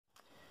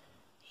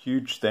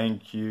huge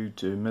thank you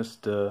to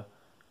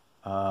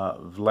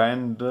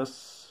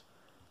MrVlandus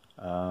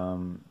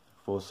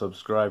for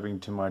subscribing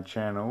to my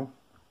channel.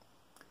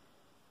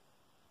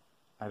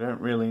 I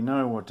don't really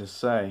know what to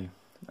say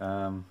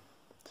to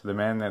the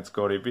man that's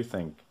got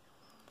everything.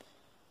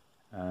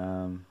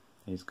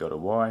 He's got a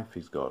wife,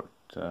 he's got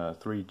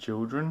 3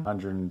 children,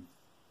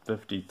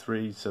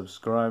 153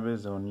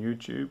 subscribers on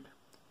YouTube,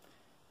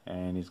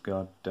 and he's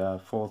got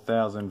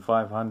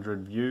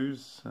 4,500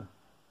 views.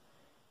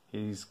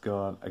 He's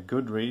got a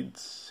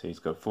Goodreads, he's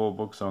got 4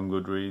 books on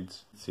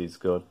Goodreads, he's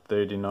got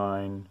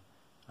 39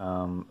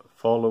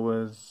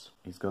 followers,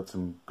 he's got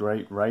some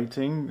great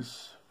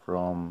ratings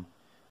from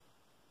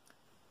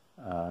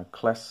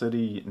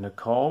Classity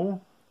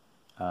Nicole,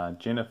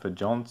 Jennifer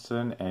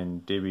Johnson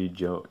and Debbie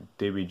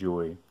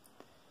Joy.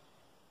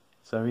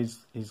 So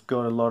he's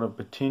got a lot of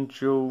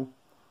potential.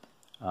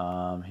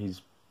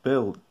 He's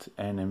built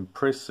an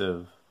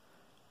impressive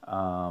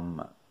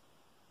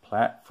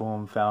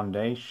platform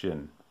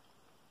foundation.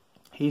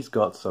 He's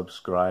got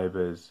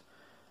subscribers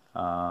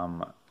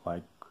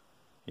like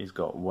he's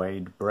got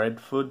Wade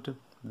Bradford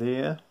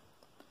there,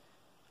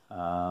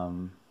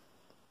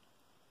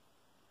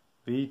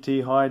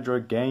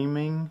 VTHydra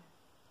Gaming,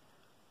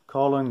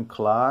 Colin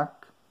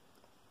Clark,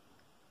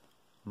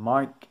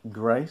 Mike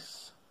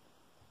Grace,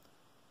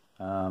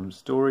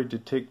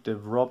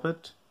 StoryDtechtive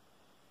Robert,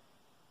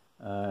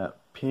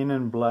 Pen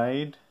and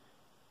Blade,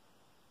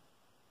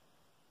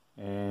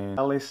 and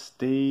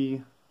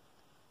Celeste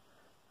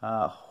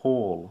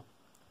Hall.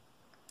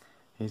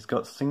 He's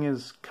got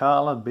singers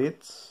Carla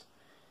Betts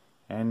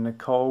and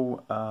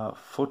Nicole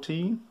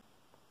Wilbur.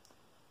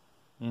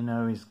 You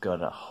know, he's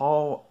got a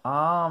whole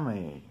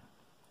army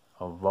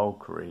of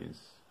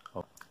Valkyries.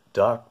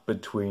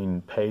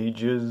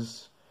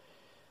 DarkBetweenPages,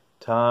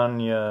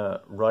 Tania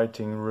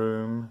Writing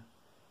Room,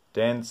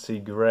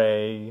 Danica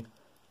Gray,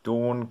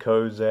 Dawn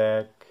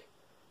Kozak,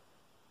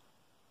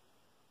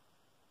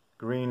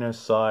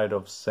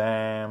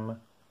 GreenerSideOfSam,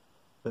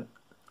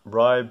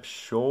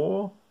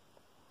 RaiBShaw,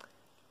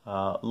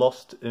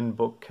 Lost in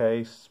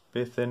booKCase,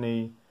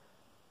 Bethany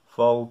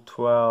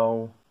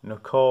Votaw,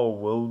 Nicole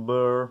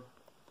Wilbur,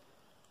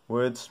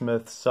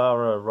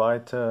 WordsmithSarah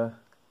Writes,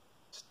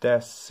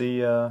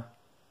 Stasia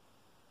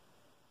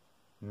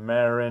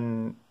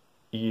Morineaux,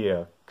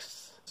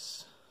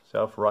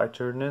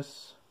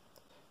 Self-Writerness,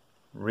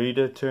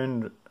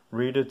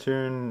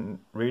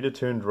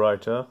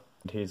 ReaderTurnedWriter.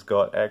 He's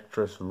got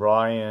actress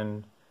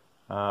Roddy.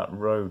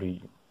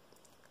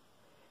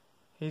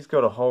 He's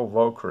got a whole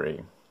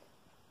Valkyrie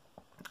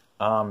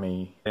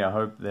army. I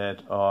hope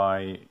that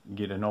I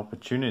get an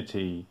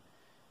opportunity,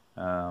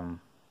 that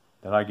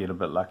I get a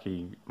bit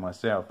lucky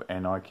myself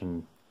and I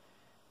can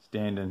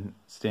stand in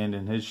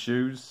his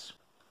shoes.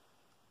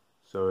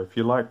 So if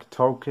you like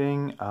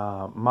Tolkien,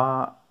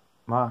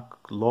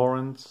 Mark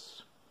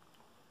Lawrence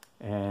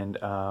and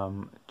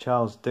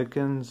Charles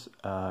Dickens,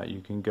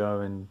 you can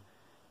go and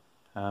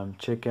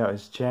check out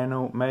his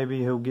channel. Maybe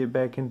he'll get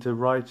back into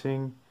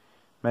writing,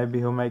 maybe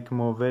he'll make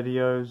more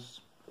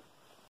videos.